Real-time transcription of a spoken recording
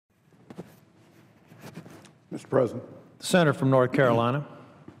Mr. President. The senator from North Carolina.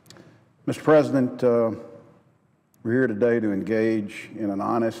 Mr. President, we're here today to engage in an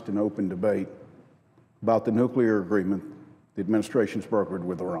honest and open debate about the nuclear agreement the administration's brokered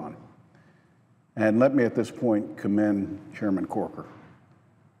with Iran. And let me at this point commend Chairman Corker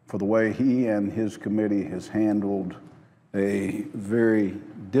for the way he and his committee has handled a very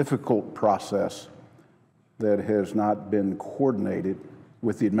difficult process that has not been coordinated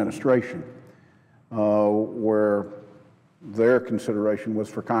with the administration, where their consideration was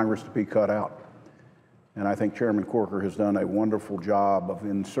for Congress to be cut out. And I think Chairman Corker has done a wonderful job of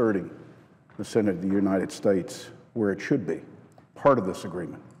inserting the Senate of the United States where it should be, part of this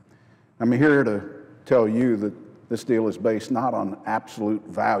agreement. I'm here to tell you that this deal is based not on absolute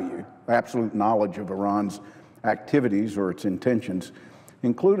value, absolute knowledge of Iran's activities or its intentions,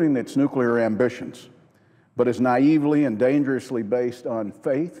 including its nuclear ambitions, but is naively and dangerously based on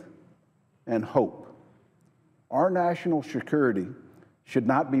faith and hope. Our national security should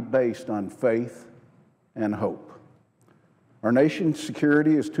not be based on faith and hope. Our nation's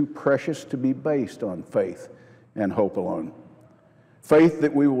security is too precious to be based on faith and hope alone. Faith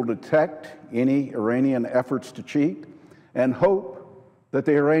that we will detect any Iranian efforts to cheat, and hope that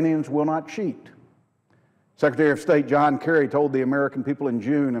the Iranians will not cheat. Secretary of State John Kerry told the American people in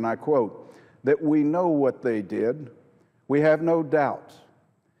June, and I quote, that we know what they did, we have no doubts,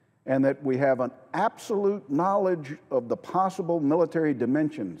 and that we have an absolute knowledge of the possible military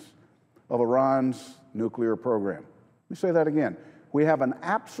dimensions of Iran's nuclear program. Let me say that again. We have an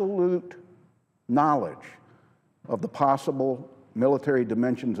absolute knowledge of the possible military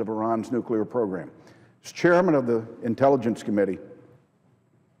dimensions of Iran's nuclear program. As chairman of the Intelligence Committee,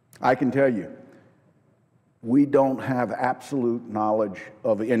 I can tell you, we don't have absolute knowledge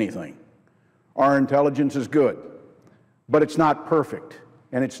of anything. Our intelligence is good, but it's not perfect.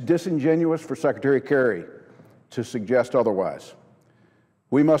 And it's disingenuous for Secretary Kerry to suggest otherwise.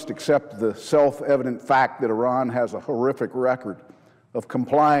 We must accept the self-evident fact that Iran has a horrific record of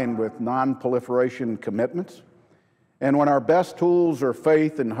complying with nonproliferation commitments. And when our best tools are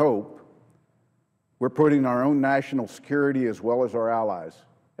faith and hope, we're putting our own national security as well as our allies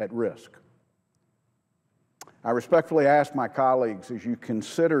at risk. I respectfully ask my colleagues, as you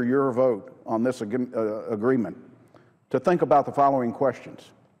consider your vote on this agreement, to think about the following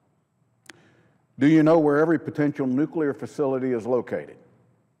questions. Do you know where every potential nuclear facility is located?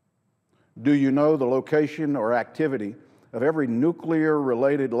 Do you know the location or activity of every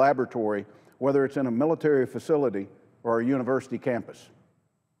nuclear-related laboratory, whether it's in a military facility or a university campus?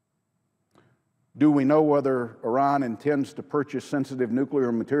 Do we know whether Iran intends to purchase sensitive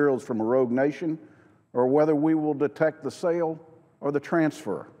nuclear materials from a rogue nation, or whether we will detect the sale or the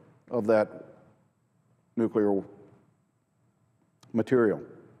transfer of that nuclear material?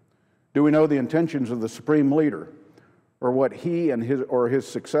 Do we know the intentions of the Supreme Leader, or what he and his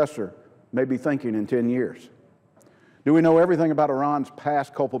successor may be thinking in 10 years? Do we know everything about Iran's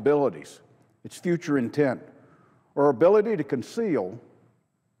past culpabilities, its future intent, or ability to conceal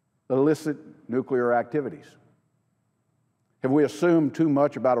illicit nuclear activities? Have we assumed too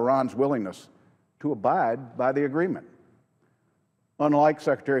much about Iran's willingness to abide by the agreement? Unlike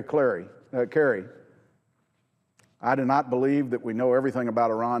Secretary Kerry, I do not believe that we know everything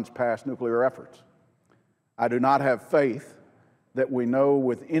about Iran's past nuclear efforts. I do not have faith that we know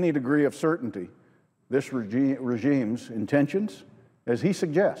with any degree of certainty this regime's intentions, as he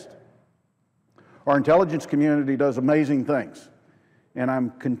suggests. Our intelligence community does amazing things, and I'm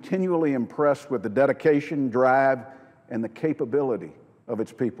continually impressed with the dedication, drive, and the capability of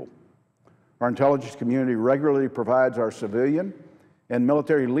its people. Our intelligence community regularly provides our civilian and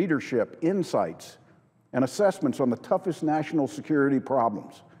military leadership insights and assessments on the toughest national security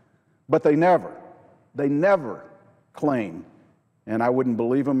problems. But they never claim, and I wouldn't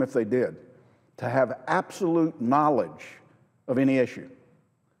believe them if they did, to have absolute knowledge of any issue.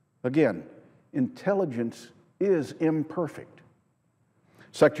 Again, intelligence is imperfect.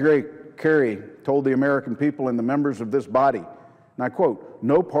 Secretary Kerry told the American people and the members of this body, and I quote,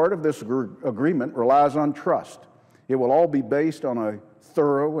 "No part of this agreement relies on trust. It will all be based on a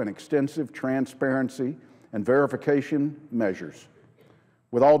thorough and extensive transparency and verification measures."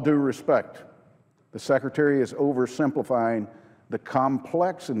 With all due respect, the Secretary is oversimplifying the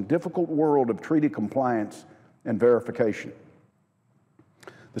complex and difficult world of treaty compliance and verification.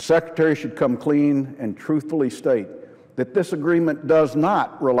 The Secretary should come clean and truthfully state that this agreement does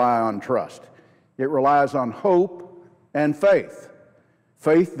not rely on trust. It relies on hope and faith.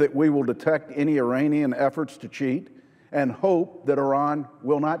 Faith that we will detect any Iranian efforts to cheat, and hope that Iran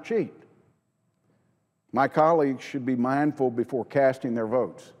will not cheat. My colleagues should be mindful before casting their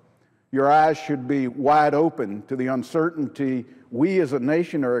votes. Your eyes should be wide open to the uncertainty we as a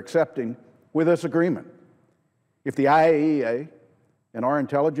nation are accepting with this agreement. If the IAEA and our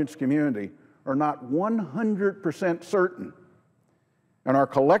intelligence community are not 100% certain and our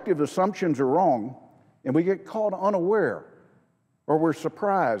collective assumptions are wrong and we get caught unaware or we're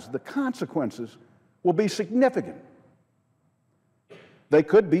surprised, the consequences will be significant. They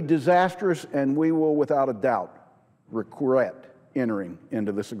could be disastrous, and we will without a doubt regret entering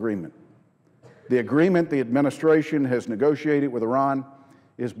into this agreement. The agreement the administration has negotiated with Iran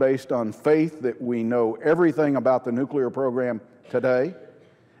is based on faith that we know everything about the nuclear program today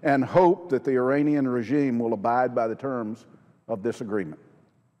and hope that the Iranian regime will abide by the terms of this agreement.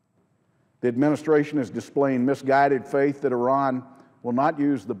 The administration is displaying misguided faith that Iran will not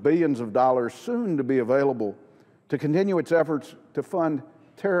use the billions of dollars soon to be available to continue its efforts to fund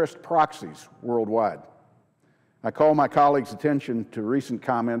terrorist proxies worldwide. I call my colleagues' attention to recent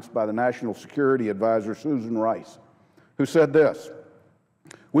comments by the National Security Advisor, Susan Rice, who said this: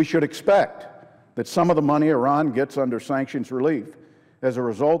 "We should expect that some of the money Iran gets under sanctions relief as a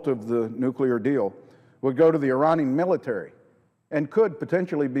result of the nuclear deal would go to the Iranian military and could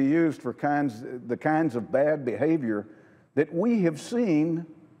potentially be used for the kinds of bad behavior that we have seen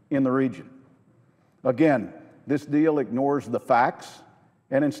in the region." Again, this deal ignores the facts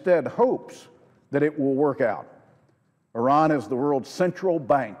and instead hopes that it will work out. Iran is the world's central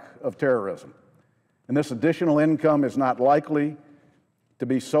bank of terrorism, and this additional income is not likely to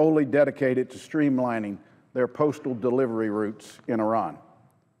be solely dedicated to streamlining their postal delivery routes in Iran.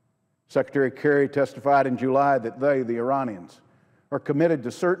 Secretary Kerry testified in July that they, the Iranians, are committed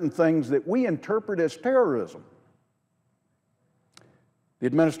to certain things that we interpret as terrorism. The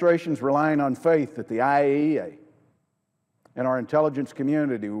administration is relying on faith that the IAEA and our intelligence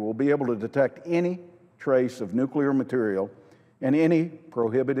community will be able to detect any trace of nuclear material and any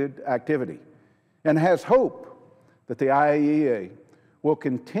prohibited activity, and has hope that the IAEA will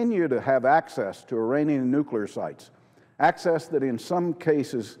continue to have access to Iranian nuclear sites, access that in some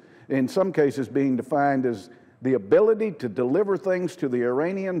cases being defined as the ability to deliver things to the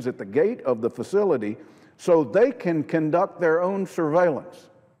Iranians at the gate of the facility so they can conduct their own surveillance.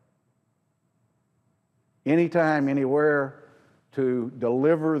 Anytime, anywhere, to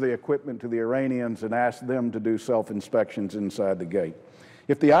deliver the equipment to the Iranians and ask them to do self-inspections inside the gate.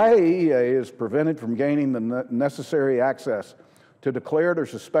 If the IAEA is prevented from gaining the necessary access to declared or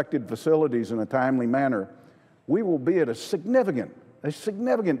suspected facilities in a timely manner, we will be at a significant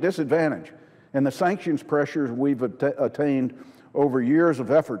disadvantage, and the sanctions pressures we've attained over years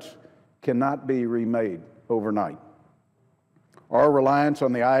of efforts cannot be remade overnight. Our reliance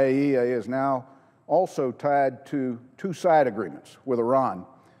on the IAEA is now also tied to two side agreements with Iran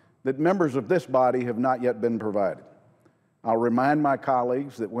that members of this body have not yet been provided. I'll remind my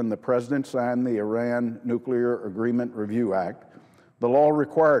colleagues that when the President signed the Iran Nuclear Agreement Review Act, the law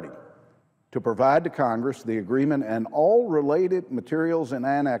required him to provide to Congress the agreement and all related materials and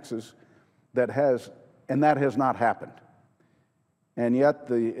annexes that has not happened. And yet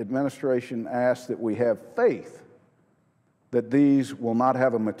the administration asks that we have faith that these will not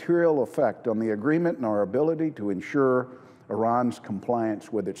have a material effect on the agreement and our ability to ensure Iran's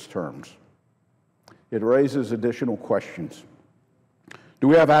compliance with its terms. It raises additional questions. Do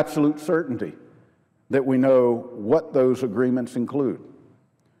we have absolute certainty that we know what those agreements include?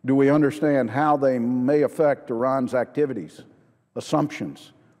 Do we understand how they may affect Iran's activities,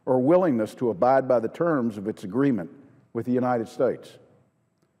 assumptions, or willingness to abide by the terms of its agreement with the United States?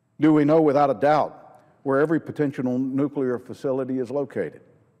 Do we know without a doubt where every potential nuclear facility is located?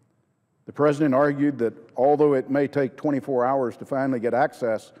 The President argued that although it may take 24 hours to finally get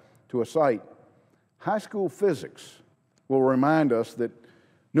access to a site, high school physics will remind us that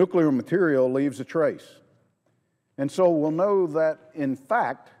nuclear material leaves a trace. And so we'll know that, in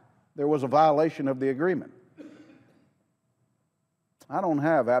fact, there was a violation of the agreement. I don't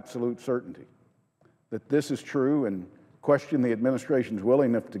have absolute certainty that this is true and question the administration's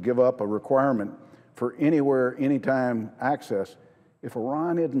willingness to give up a requirement for anywhere, anytime access. If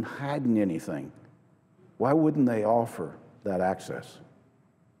Iran isn't hiding anything, why wouldn't they offer that access?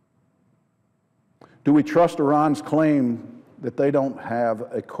 Do we trust Iran's claim that they don't have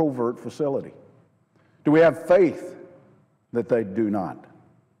a covert facility? Do we have faith that they do not?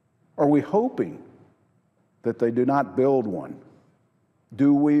 Are we hoping that they do not build one?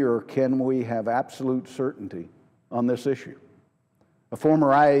 Do we or can we have absolute certainty on this issue? A former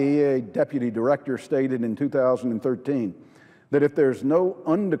IAEA deputy director stated in 2013 that if there's no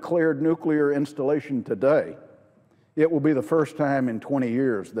undeclared nuclear installation today, it will be the first time in 20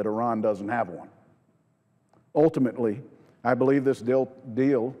 years that Iran doesn't have one. Ultimately, I believe this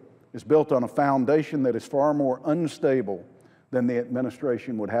deal is built on a foundation that is far more unstable than the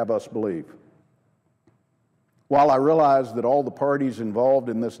administration would have us believe. While I realize that all the parties involved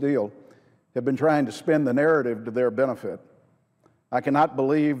in this deal have been trying to spin the narrative to their benefit, I cannot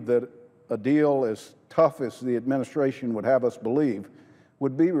believe that a deal as tough as the administration would have us believe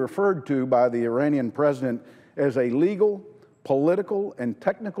would be referred to by the Iranian president as a legal, political, and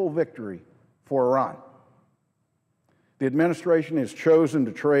technical victory for Iran. The administration has chosen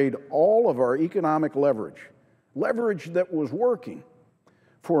to trade all of our economic leverage that was working,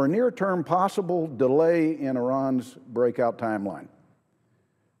 for a near-term possible delay in Iran's breakout timeline.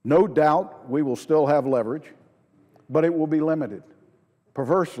 No doubt we will still have leverage, but it will be limited.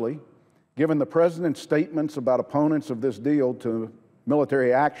 Perversely, given the president's statements about opponents of this deal to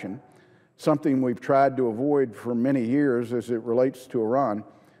military action, something we've tried to avoid for many years as it relates to Iran,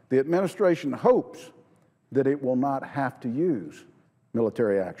 the administration hopes that it will not have to use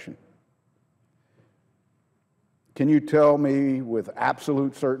military action. Can you tell me with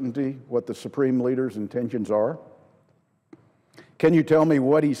absolute certainty what the Supreme Leader's intentions are? Can you tell me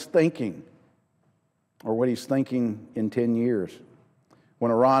what he's thinking, or what he's thinking in 10 years,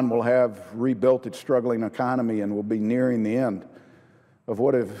 when Iran will have rebuilt its struggling economy and will be nearing the end of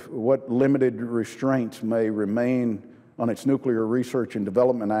what limited restraints may remain on its nuclear research and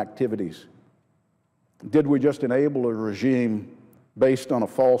development activities? Did we just enable a regime based on a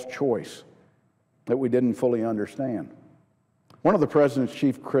false choice that we didn't fully understand? One of the president's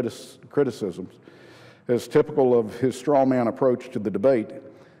chief criticisms, as typical of his straw man approach to the debate,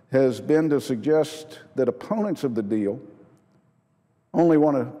 has been to suggest that opponents of the deal only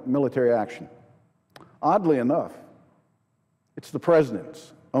want a military action. Oddly enough, it's the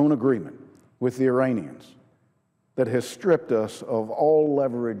president's own agreement with the Iranians that has stripped us of all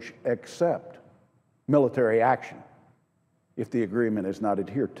leverage except military action if the agreement is not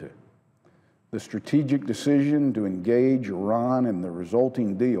adhered to. The strategic decision to engage Iran in the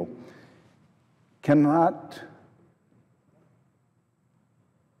resulting deal cannot,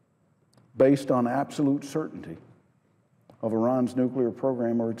 based on absolute certainty of Iran's nuclear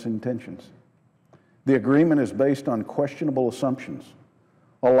program or its intentions. The agreement is based on questionable assumptions,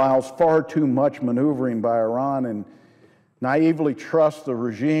 allows far too much maneuvering by Iran, and naively trusts the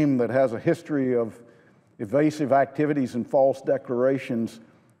regime that has a history of evasive activities and false declarations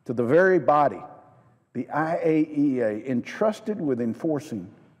to the very body, the IAEA, entrusted with enforcing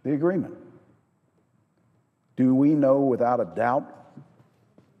the agreement. Do we know without a doubt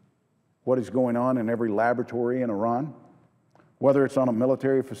what is going on in every laboratory in Iran, whether it's on a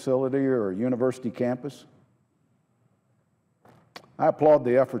military facility or a university campus? I applaud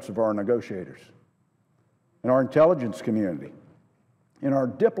the efforts of our negotiators and our intelligence community and our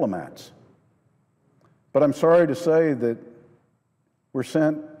diplomats. But I'm sorry to say that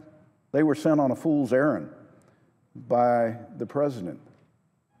they were sent on a fool's errand by the president.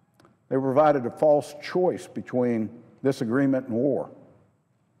 They provided a false choice between this agreement and war.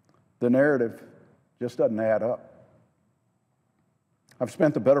 The narrative just doesn't add up. I've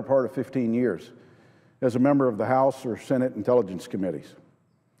spent the better part of 15 years as a member of the House or Senate Intelligence Committees.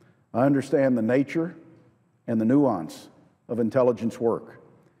 I understand the nature and the nuance of intelligence work,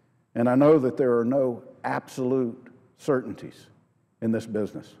 and I know that there are no absolute certainties in this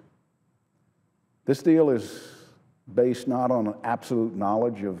business. This deal is based not on absolute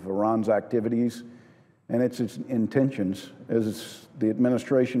knowledge of Iran's activities and its intentions, as the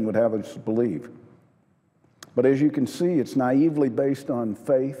administration would have us believe. But as you can see, it's naively based on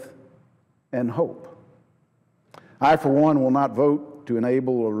faith and hope. I, for one, will not vote to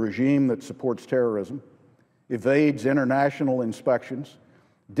enable a regime that supports terrorism, evades international inspections,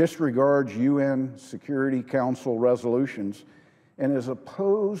 disregards UN Security Council resolutions, and is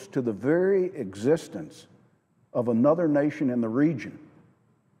opposed to the very existence of another nation in the region.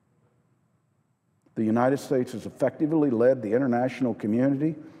 The United States has effectively led the international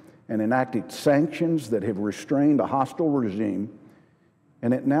community and enacted sanctions that have restrained a hostile regime,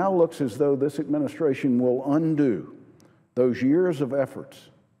 and it now looks as though this administration will undo those years of efforts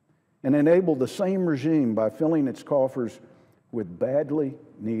and enable the same regime by filling its coffers with badly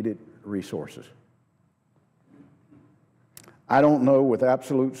needed resources. I don't know with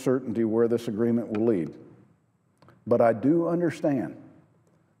absolute certainty where this agreement will lead, but I do understand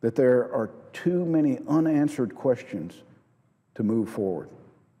that there are too many unanswered questions to move forward.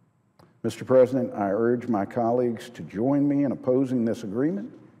 Mr. President, I urge my colleagues to join me in opposing this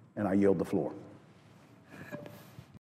agreement, and I yield the floor.